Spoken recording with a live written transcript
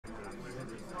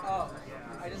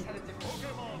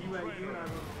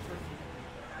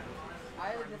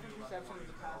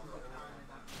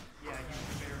Yeah,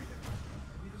 he's very different.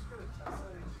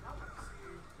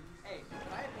 Hey,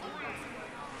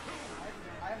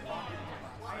 I have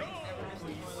never missed a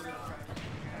toilet with trash.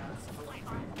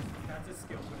 That's a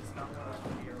skill, but it's not what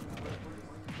I'm here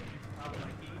about.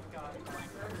 Like, he got...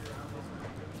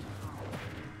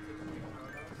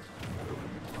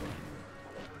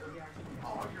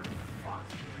 Oh, you're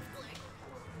fucked.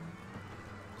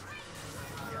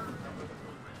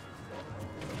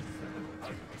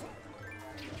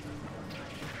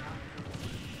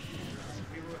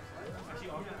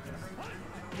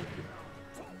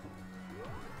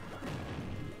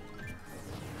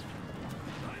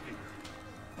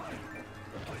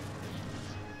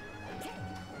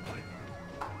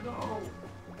 No!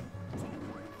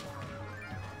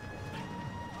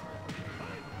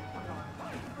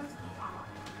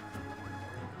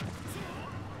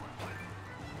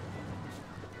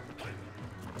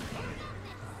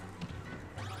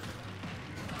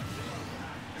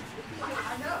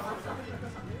 I know!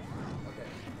 Okay.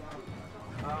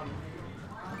 I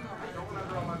don't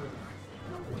remember all my moves.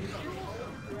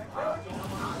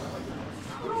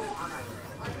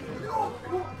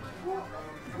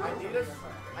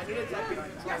 I need a deputy.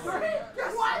 Yes,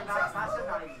 what?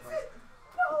 Not easy.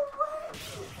 No way!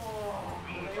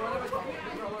 Anyone have a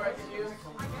controller I can use?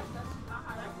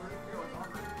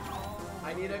 I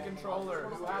need a controller.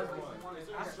 Who has one?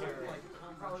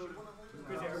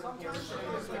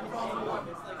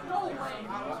 No way!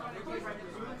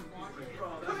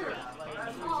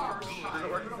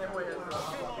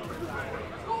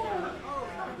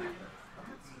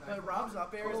 Rob's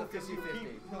up air is a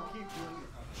 50-50.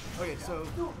 Okay, so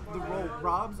the roll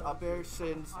Rob's up air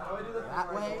sends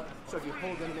that way, so if you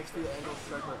hold in next to the angle,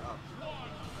 start her up.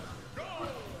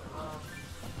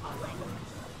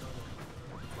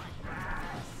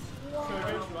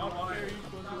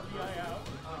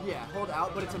 Yeah, hold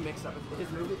out, but it's a mix-up. His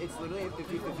move, it's literally a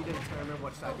 50-50 to determine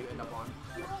which side you end up on.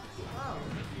 Oh.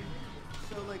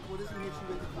 So, like, what does he hit you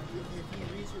with if he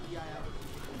reads your DI out?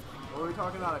 What were we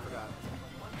talking about? I forgot.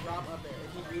 Rob up there.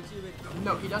 If he reads you with...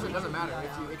 No, he doesn't. Doesn't matter.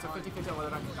 It's a 50-50 on whether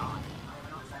or not you die.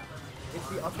 It's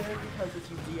the up air because if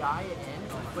you DI it in,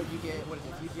 but you get, what is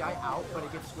it, if you DI out, but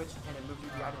it gets switched and it moves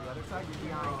your DI to the other side, you're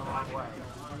DIing the wrong way.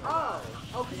 Oh!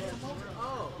 Okay.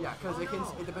 Oh. Yeah, because it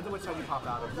depends on which side you pop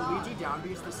out of. Luigi down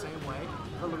B is the same way,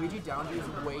 but Luigi down B is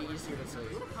way easier to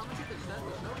see.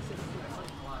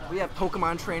 We have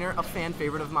Pokemon Trainer, a fan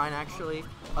favorite of mine actually,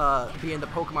 being the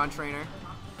Pokemon Trainer.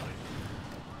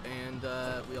 And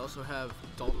we also have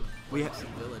Dalton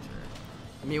Villager.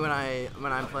 Me when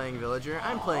I'm playing Villager,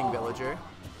 I'm playing Villager.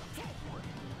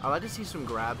 I like to see some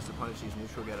grabs to punish these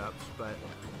neutral get-ups, but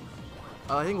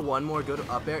I think one more good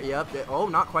up air. Yep. Oh,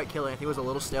 not quite killing. I think it was a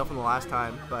little stale from the last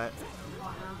time, but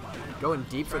going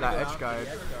deep for that edge guard.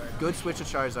 Good switch to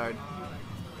Charizard.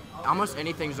 Almost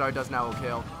anything Zard does now will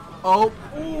kill. Oh,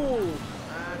 ooh!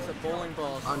 That's a bowling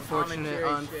ball.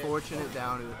 Unfortunate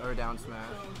down smash.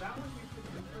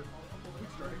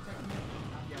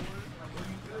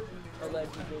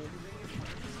 Allegedly.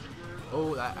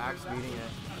 Oh, that axe beating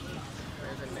it.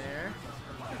 There's a nair.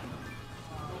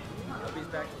 He's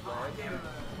back to leg.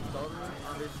 Dalton,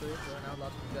 obviously, throwing out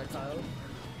lots of projectiles.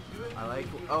 I like.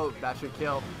 Oh, that should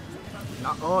kill.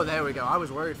 Not, oh, there we go. I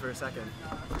was worried for a second.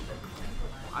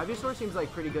 Ivysaur seems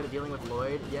like pretty good at dealing with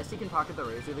Lloyd. Yes, he can pocket the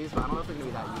Razor Leaves, but I don't know if they're gonna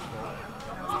be that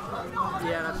useful.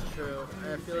 Yeah, that's true.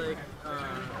 I feel like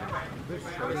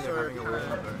Ivysaur having a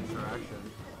random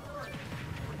interaction.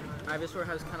 Ivysaur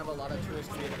has kind of a lot of tools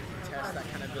to be able to contest that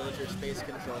kind of villager space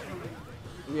control.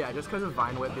 Yeah, just because of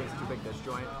Vine Whip being such a big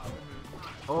disjoint.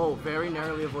 Oh, very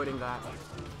narrowly avoiding that.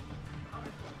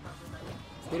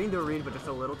 Getting the read, but just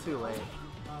a little too late.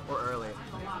 Or early.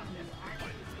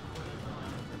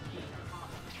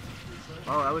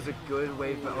 Oh, that was a good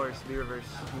wave or speed reverse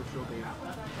neutral beam.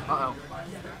 Uh-oh.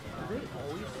 Do they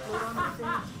always float on the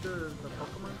stage, the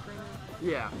Pokemon trainer?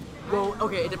 Yeah. Well,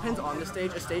 okay, it depends on the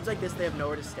stage. A stage like this, they have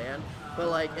nowhere to stand. But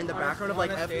like in the background of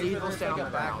like FD, they'll stand on the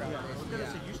ground.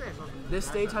 This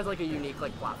stage has like a unique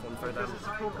like platform for them.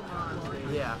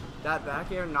 Yeah. That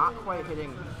back air not quite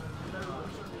hitting.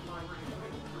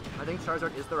 I think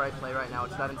Charizard is the right play right now.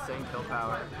 It's that insane kill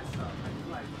power.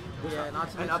 Yeah, not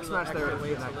to and up smash there is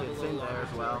connected. Same there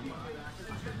as well.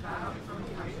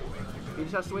 He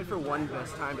just has to wait for one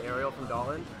best timed aerial from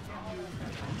Dalton.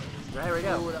 There we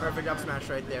go. Perfect up smash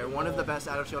right there. One of the best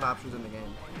out of shield options in the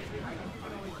game.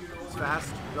 It's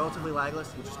fast, relatively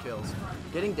lagless, and just kills.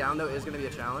 Getting down though is going to be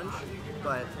a challenge,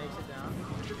 but takes it down.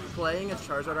 playing as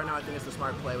Charizard right now, I think it's the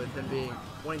smart play with him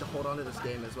wanting to hold on to this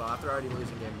game as well after already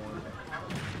losing game 1.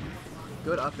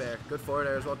 Good up air, good forward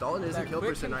air as well. Dalton is in kill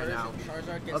percent right now.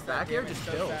 Charizard gets A back air just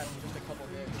so kills. fast, just a couple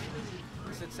hits.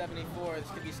 This at 74. This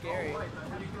could be scary.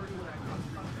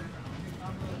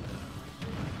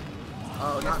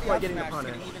 Oh, not quite getting the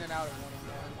punish. punish. Even it out in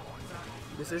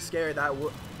 1-on-1. This is scary. That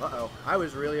uh-oh. I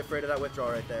was really afraid of that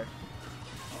withdrawal right there.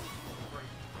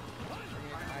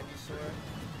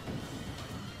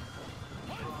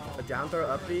 A down throw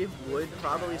up B would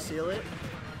probably seal it.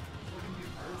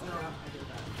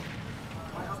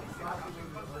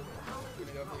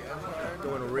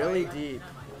 Going really deep.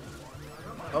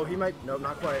 Oh, he might. Nope,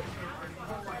 not quite.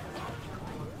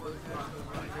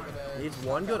 Needs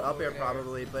one good up air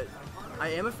probably, but I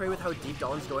am afraid with how deep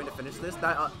Dalton's going to finish this.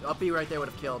 That up B right there would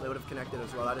have killed. It would have connected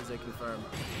as well. That is a confirm.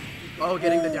 Oh,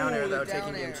 getting the down air though,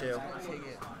 taking game 2.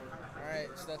 Alright,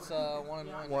 so that's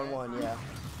 1-1. 1-1, yeah.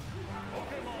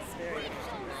 Very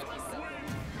interesting match.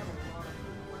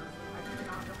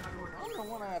 I don't know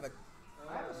when I have a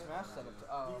Smash setup to,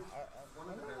 I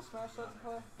have a Smash setup to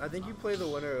play? I think you play the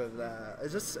winner of that.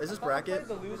 Is this I bracket?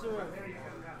 played the loser of,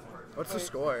 What's the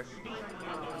score?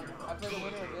 I played the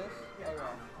winner of this?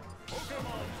 Okay.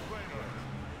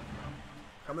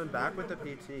 Coming back with the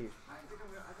PT.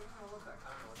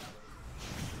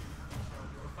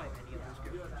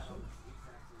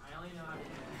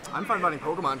 I'm fine fighting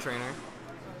Pokemon Trainer.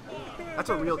 That's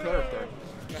a real character.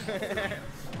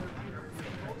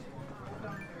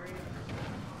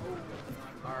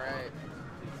 Alright.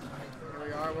 Here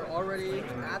we are. We're already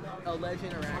at a ledge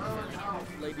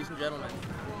interaction, ladies and gentlemen.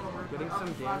 Getting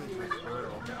some damage from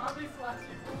Squirtle.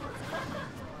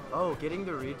 Oh, getting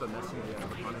the read but missing the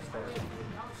punish there.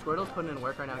 Squirtle's putting in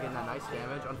work right now, getting that nice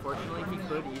damage. Unfortunately, he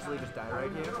could easily just die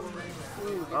right here.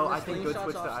 Ooh, Oh, I think good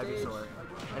switch to Ivysaur.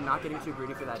 And not getting too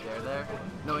greedy for that dare there,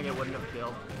 knowing it wouldn't have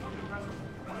killed.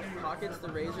 Pockets the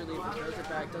Razor Leaf and throws it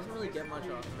back. Doesn't really get much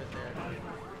off of it there.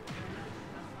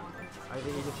 I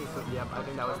think he just needs to, yep, I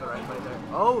think that was the right play there.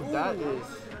 Oh, that is...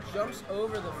 Jumps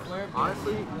over the flare.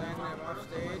 Honestly, landing him off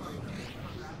stage.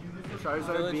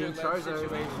 Charizard being Villager-led Charizard.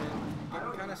 situation.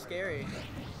 Getting kind of scary.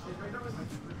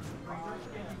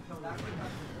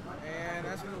 And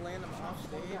that's going to land him off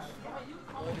stage.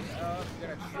 Loading up. We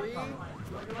got a tree.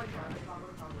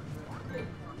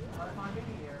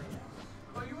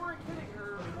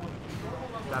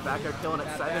 That back air killing at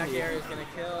That 70. back air is going to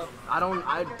kill. I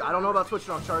don't know about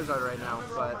switching off Charizard right now,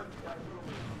 but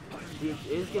he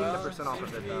is getting the percent off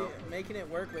of it though. Making it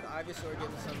work with Ivysaur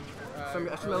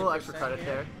getting Some little extra credit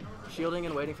there. Shielding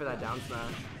and waiting for that down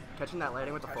smash. Catching that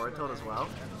landing with the forward tilt as well.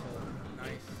 Nice.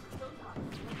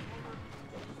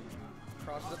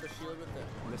 Crosses up the shield with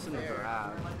the Missing the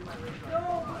grab.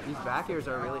 These back airs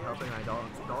are really helping right Dalton.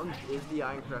 Dalton is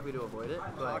DIing correctly to avoid it,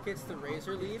 but Pockets the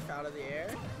Razor Leaf out of the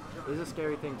air. it is a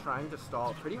scary thing trying to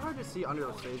stall. Pretty hard to see under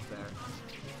the stage there.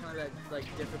 Kind of that like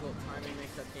difficult timing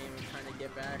mix-up game and trying to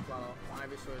get back while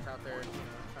Ivysaur is out there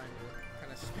trying to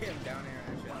kind of spam down air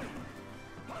action.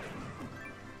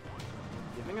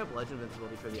 Giving up ledge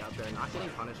invincibility for the up air, not getting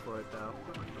punished for it though.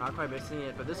 Not quite missing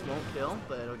it, but this won't kill,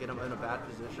 but it'll get him in a bad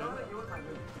position.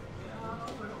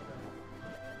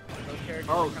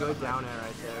 Oh, good down air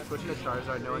right there. Switching to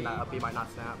Charizard, knowing that up B might not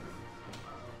snap.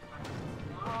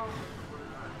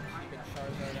 Keeping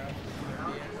Charizard out.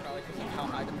 Probably because of how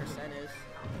high the percent is.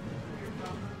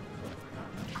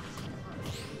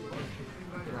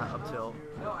 That up tilt.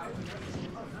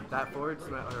 That forward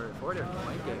air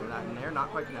flanking, that in there, not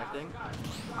quite connecting.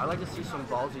 I'd like to see some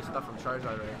ballsy stuff from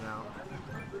Charizard right now.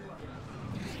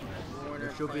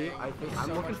 There should be. I think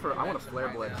I'm looking for. I want a flare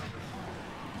blitz.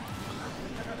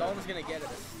 Dalton's gonna get it.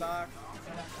 A stock.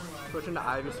 Switching to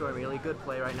Ivysaur, really good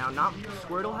play right now. Not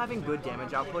Squirtle having good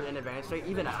damage output and advantage rate,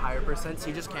 even at higher percents,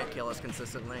 he just can't kill us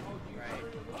consistently. Right.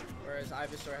 Whereas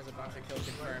Ivysaur has a bunch of kill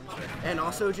confirms. And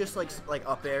also just like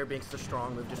up air being such a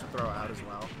strong move just to throw out as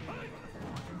well.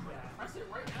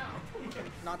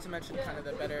 Not to mention kind of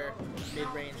the better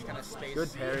mid-range kind of space.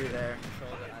 Good parry there.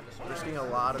 Control that Ivysaur has. Risking a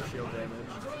lot of shield damage.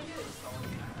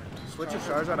 Switch to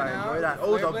Charizard, I enjoy that.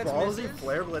 Oh, the ballsy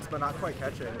flare blitz, but not quite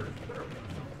catching.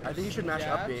 I think you should mash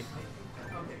up B.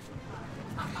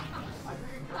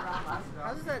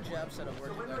 How does that jab setup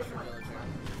work with extra villager?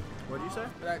 What did you say?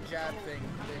 That jab thing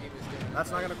that he was doing. That's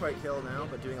not going to quite kill now,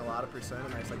 but doing a lot of percent, a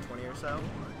nice like 20 or so.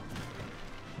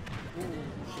 Ooh,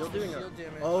 Shield doing shield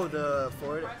damage. Oh, the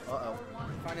forward. Uh-oh.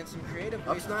 Finding some creative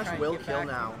Up ways to try smash and will get kill back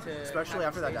now, to especially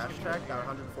after that dash stage attack, that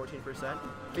 114%.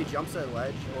 If he jumps at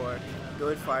ledge or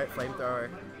good flamethrower.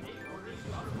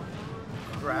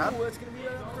 Grab. Ooh, it's gonna be a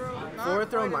throw. Not Forward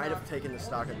throw quite might enough. have taken the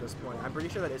stock at this point. I'm pretty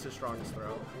sure that is his strongest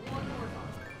throw.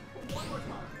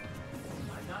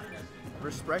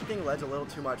 Respecting ledge a little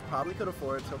too much. Probably could have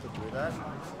forward tilted through that.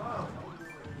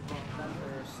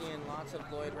 We're seeing lots of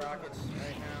Lloyd rockets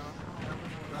right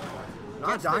now.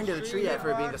 Not dying to the tree yet for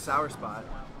it being the sour spot.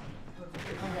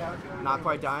 Not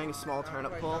quite dying. Small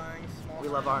turnip pull. We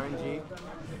love RNG.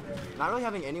 Not really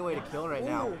having any way to kill right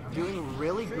now. Doing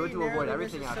really good to avoid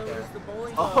everything out there.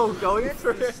 Oh, going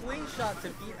for the slingshot to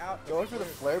beat out. Going for the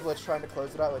flare blitz, trying to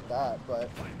close it out with that, but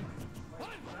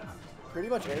pretty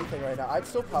much anything right now. I'd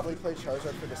still probably play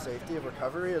Charizard for the safety of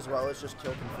recovery as well as just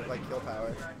kill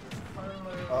power.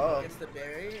 Oh, Gets the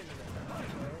berry.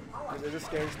 this is a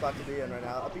scary spot to be in right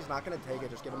now. Uppy's not going to take it.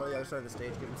 Just get him on the other side of the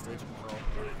stage, give him stage control.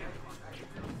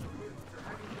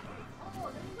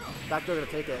 Back throw going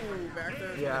to take it. Ooh, back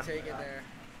throw's Yeah. gonna take it there.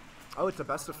 Oh, it's a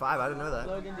best of 5. I didn't know that.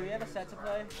 Logan, do we have a set to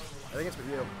play? I think it's for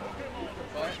you.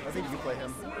 What? I think you play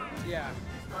him. Yeah,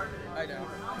 I know.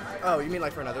 Oh, you mean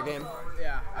like for another game?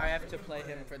 Yeah, I have to play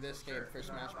him for this game for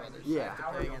Smash Brothers. Yeah. I have to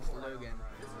play against Logan.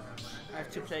 I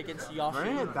have to play against Yoshi.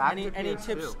 Running it back to Any PS2.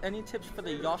 tips? Any tips for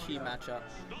the Yoshi matchup?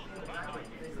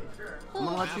 I'm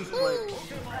gonna let you play.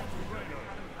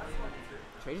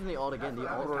 Changing the alt again, the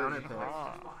alt counter pick.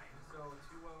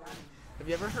 Have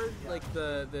you ever heard like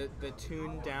the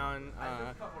tuned down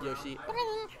Yoshi?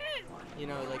 You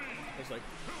know, like it's like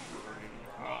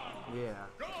Yeah.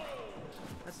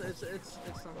 it's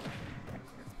something.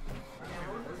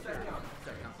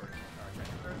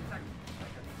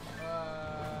 I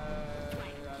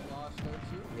lost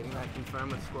O2. Getting that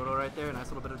confirmed with Squirtle right there.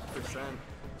 Nice little bit of percent.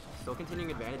 Still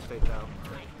continuing advantage state though.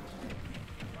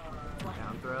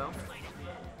 Down throw.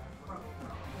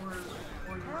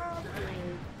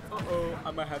 Uh-oh,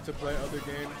 I might have to play other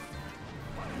game.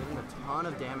 Getting a ton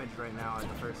of damage right now at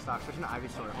the first stock. Switching to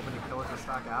Ivysaur, hoping to kill with the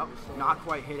stock out. Not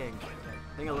quite hitting.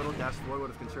 I think a little dash forward would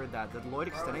have considered that. Did Lloyd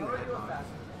extending the hitbox?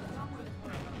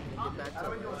 Get back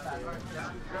to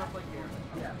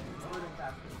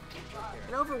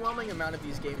an overwhelming amount of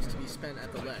these games to be spent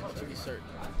at the ledge, to be certain.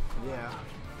 Yeah.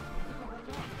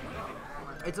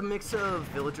 It's a mix of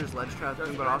villagers ledge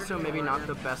trapping, but also maybe not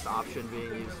the best option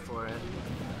being used for it.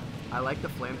 I like the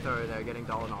flamethrower there, getting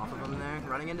Dalton off of him there.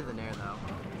 Running into the Nair though.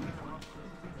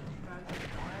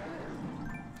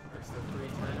 It's the 3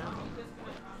 turn.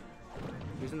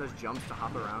 Using those jumps to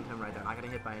hop around him right there. Not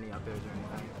getting hit by any up airs or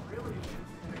anything.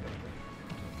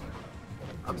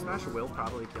 Up smash will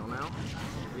probably kill now.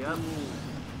 Yep.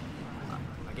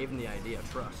 I gave him the idea,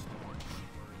 trust.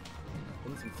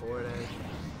 Getting some forward edge.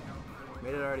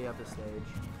 Made it already up the stage.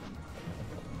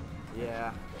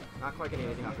 Yeah. Not quite getting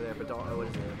anything off of there, but what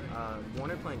is it?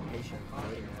 Warner playing patient.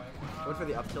 Going for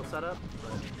the up tilt setup,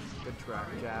 but good track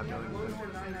jab. You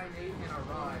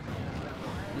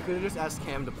could have just asked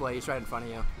Cam to play. He's right in front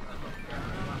of you.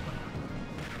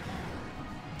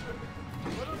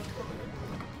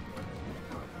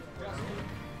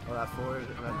 Oh, that forward,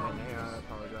 that Nair, I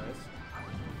apologize.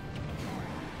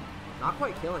 Not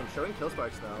quite killing, showing kill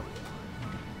sparks though.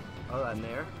 Oh, that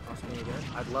Nair, also being good.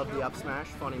 I'd love the up smash,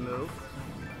 funny move.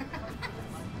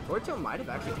 Forward tilt might have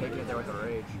actually taken it there with a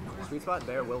rage. Sweet spot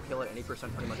there will kill at any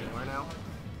percent pretty much anywhere now.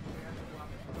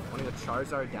 Wanting the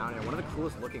Charizard down here, one of the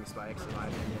coolest looking spikes in my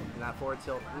opinion. And that forward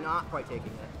tilt, not quite taking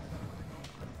it.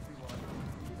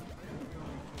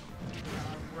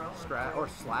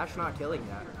 Slash not killing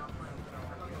yet.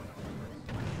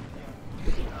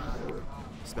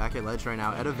 He's back at ledge right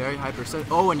now at a very high percent.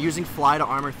 Oh, and using fly to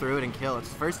armor through it and kill. It's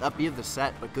the first up B of the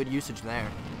set, but good usage there.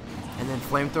 And then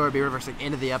flamethrower B reversing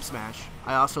into the up smash.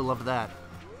 I also love that.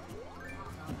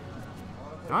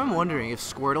 Now I'm wondering if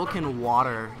Squirtle can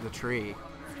water the tree.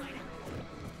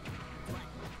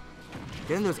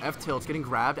 Getting those F tilts, getting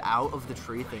grabbed out of the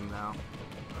tree thing though.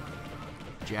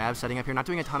 Jab setting up here, not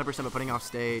doing a ton of percent, but putting off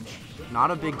stage.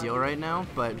 Not a big deal right now,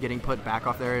 but getting put back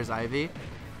off there is Ivy.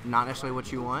 Not necessarily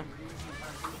what you want.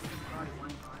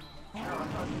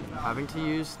 Having to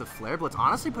use the Flare Blitz,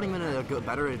 honestly putting him in a good,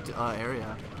 better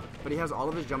area. But he has all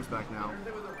of his jumps back now.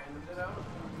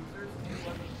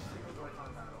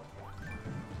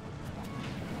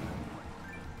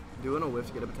 Doing a whiff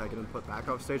to get a protected and put back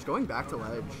off stage, going back to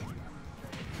ledge.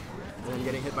 And then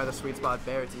getting hit by the sweet spot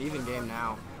there. It's an even game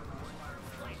now.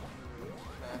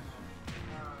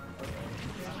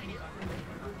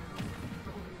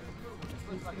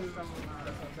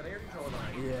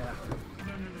 Yeah.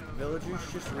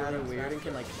 Villager's just really weird and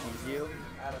can like cheese you.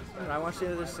 When I watch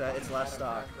the other set, it's last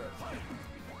stock.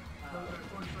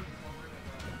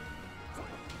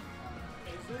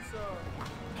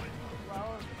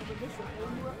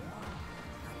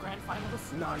 Grand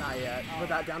finals? No, not yet. But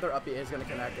that down throw up B is going to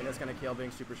connect and it's going to kill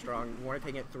being super strong. Warner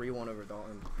taking it 3-1 over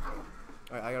Dalton.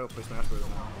 Alright, I gotta go play Smash Bros.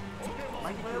 now.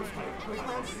 Can we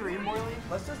play on stream, Morley?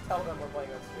 Let's just tell them we're playing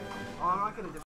on stream. Oh, I'm not gonna